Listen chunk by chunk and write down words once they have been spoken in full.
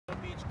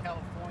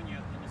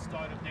California in the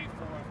start of Day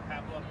 4 of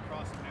Pablove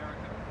Across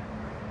America.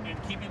 In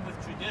keeping with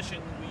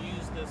tradition, we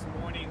use this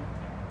morning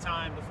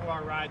time before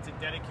our ride to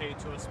dedicate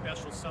to a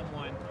special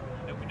someone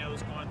that we know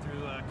has gone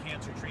through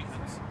cancer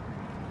treatments.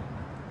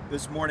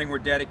 This morning we're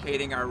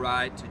dedicating our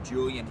ride to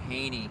Julian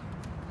Haney.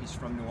 He's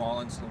from New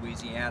Orleans,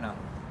 Louisiana.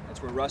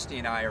 That's where Rusty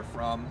and I are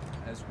from,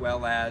 as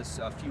well as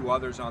a few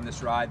others on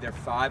this ride. There are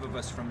 5 of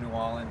us from New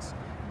Orleans.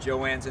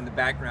 Joanne's in the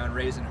background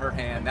raising her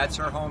hand. That's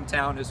her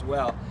hometown as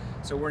well.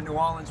 So we're New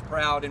Orleans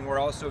proud, and we're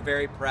also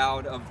very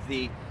proud of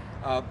the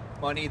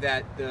money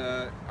that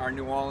our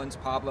New Orleans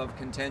Pablove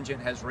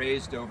contingent has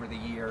raised over the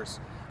years.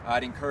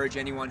 I'd encourage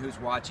anyone who's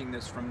watching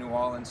this from New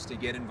Orleans to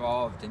get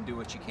involved and do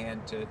what you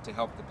can to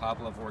help the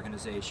Pablove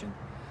organization.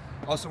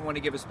 Also want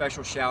to give a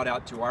special shout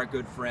out to our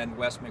good friend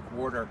Wes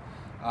McWhorter,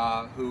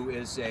 who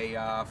is a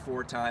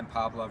 4-time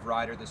Pablove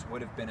rider. This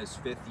would have been his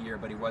 5th year,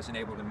 but he wasn't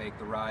able to make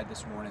the ride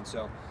this morning.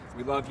 So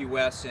we love you,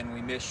 Wes, and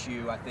we miss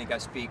you. I think I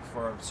speak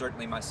for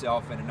certainly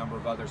myself and a number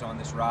of others on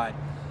this ride.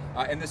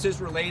 And this is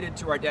related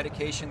to our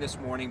dedication this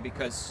morning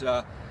because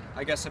I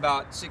guess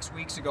about 6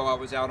 weeks ago I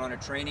was out on a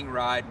training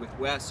ride with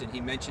Wes, and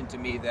he mentioned to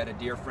me that a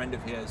dear friend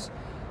of his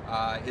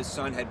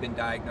son had been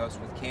diagnosed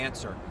with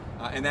cancer.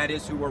 And that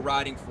is who we're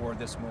riding for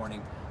this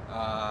morning.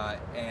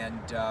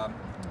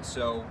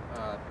 So,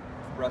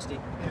 Rusty?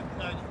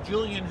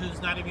 Julian,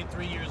 who's not even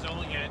 3 years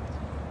old yet,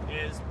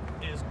 is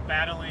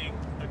battling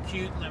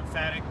acute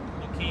lymphatic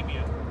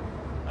leukemia.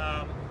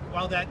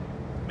 While that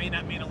may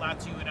not mean a lot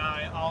to you and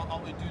I, all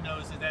we do know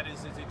is that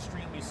is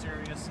extremely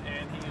serious,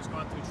 and he has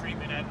gone through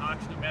treatment at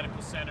Oxford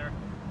Medical Center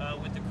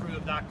with the crew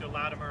of Dr.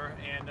 Latimer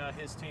and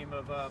his team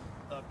of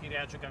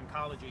pediatric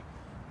oncology.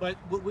 But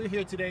what we're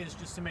here today is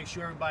just to make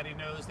sure everybody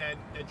knows that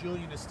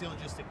Julian is still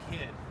just a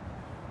kid.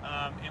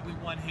 And we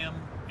want him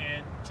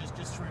and just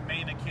to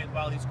remain a kid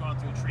while he's going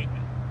through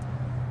treatment.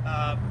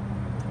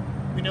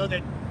 We know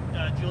that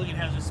Julian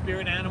has a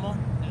spirit animal.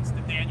 It's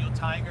the Daniel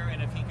tiger,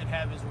 and if he could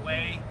have his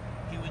way,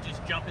 he would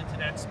just jump into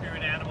that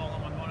spirit animal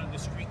on one of the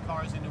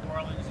streetcars in New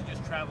Orleans and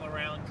just travel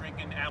around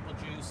drinking apple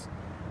juice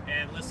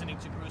and listening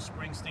to Bruce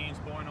Springsteen's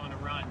Born on a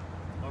Run,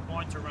 or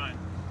Born to Run.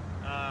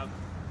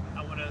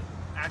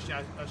 Actually,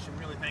 I should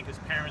really thank his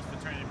parents for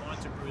turning him on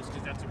to Bruce,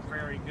 because that's a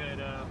very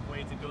good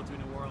way to go through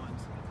New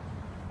Orleans.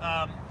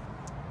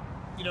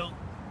 You know,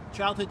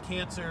 childhood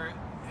cancer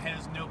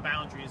has no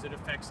boundaries. It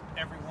affects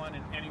everyone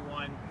and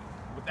anyone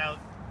without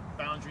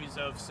boundaries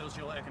of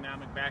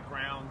socioeconomic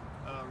background,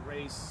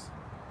 race,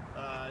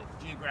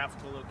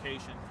 geographical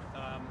location.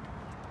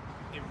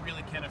 It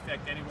really can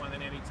affect anyone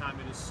at any time.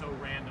 It is so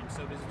random.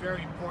 So it is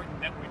very important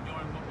that we're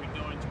doing what we're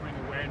doing to bring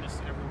awareness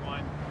to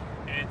everyone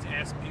and to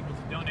ask people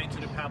to donate to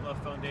the Pablove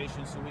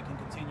Foundation so we can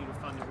continue to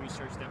fund the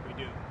research that we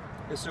do.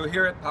 So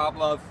here at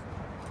Pablove,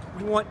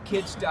 we want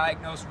kids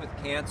diagnosed with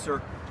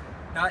cancer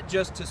not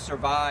just to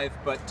survive,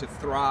 but to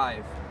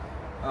thrive.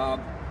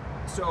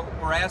 So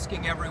we're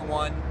asking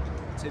everyone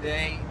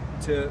today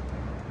to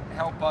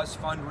help us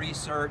fund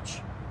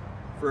research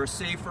for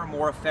safer,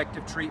 more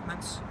effective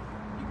treatments.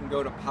 You can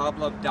go to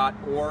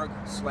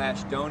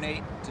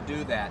pablove.org/donate to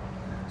do that.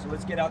 So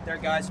let's get out there,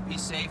 guys. Be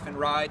safe and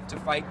ride to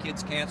fight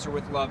kids' cancer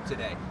with love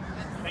today.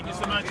 Thank you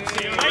so much.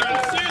 Thank you,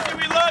 Susan.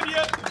 We love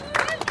you.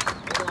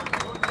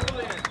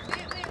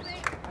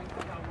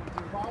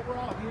 While we're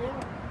all here,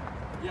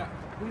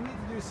 we need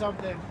to do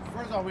something.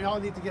 First of all, we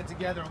all need to get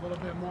together a little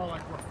bit more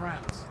like we're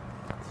friends.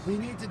 We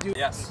need to do.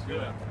 Yes.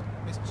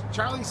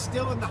 Charlie's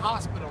still in the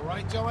hospital,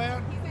 right,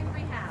 Joanne? He's in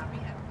rehab.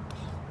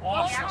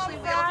 Awesome. Goes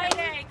home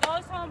Friday.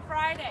 Goes home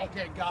Friday.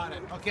 Okay, got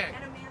it. Okay.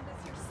 And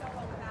Amanda's here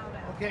solo without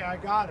him. Okay, I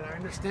got it. I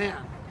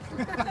understand.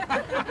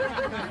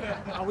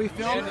 Are we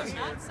filming?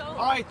 Not solo.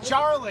 All right,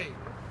 Charlie.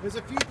 There's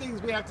a few things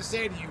we have to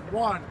say to you.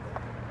 One,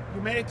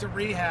 you made it to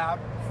rehab.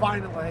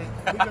 Finally,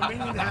 we've been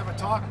meaning to have a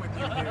talk with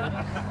you,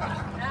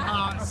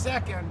 dude.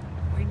 Second,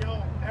 we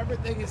know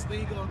everything is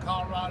legal in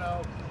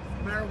Colorado.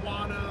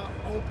 Marijuana,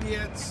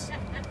 opiates,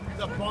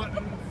 the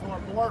button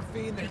for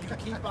morphine that you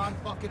keep on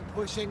fucking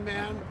pushing,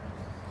 man.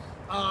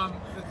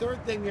 The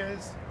third thing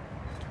is,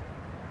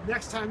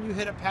 next time you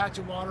hit a patch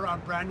of water on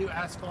brand new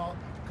asphalt,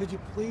 could you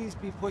please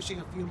be pushing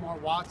a few more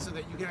watts so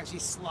that you can actually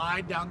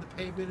slide down the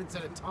pavement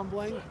instead of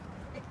tumbling?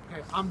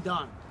 Okay, I'm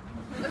done.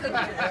 We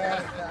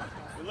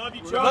love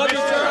you, Charlie. Love you,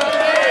 Charlie.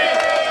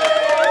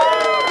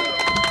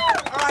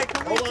 All right,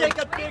 can we take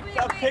a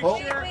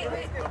picture?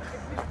 Wait.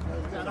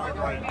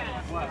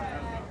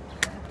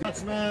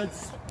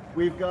 Announcements.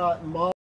 We've got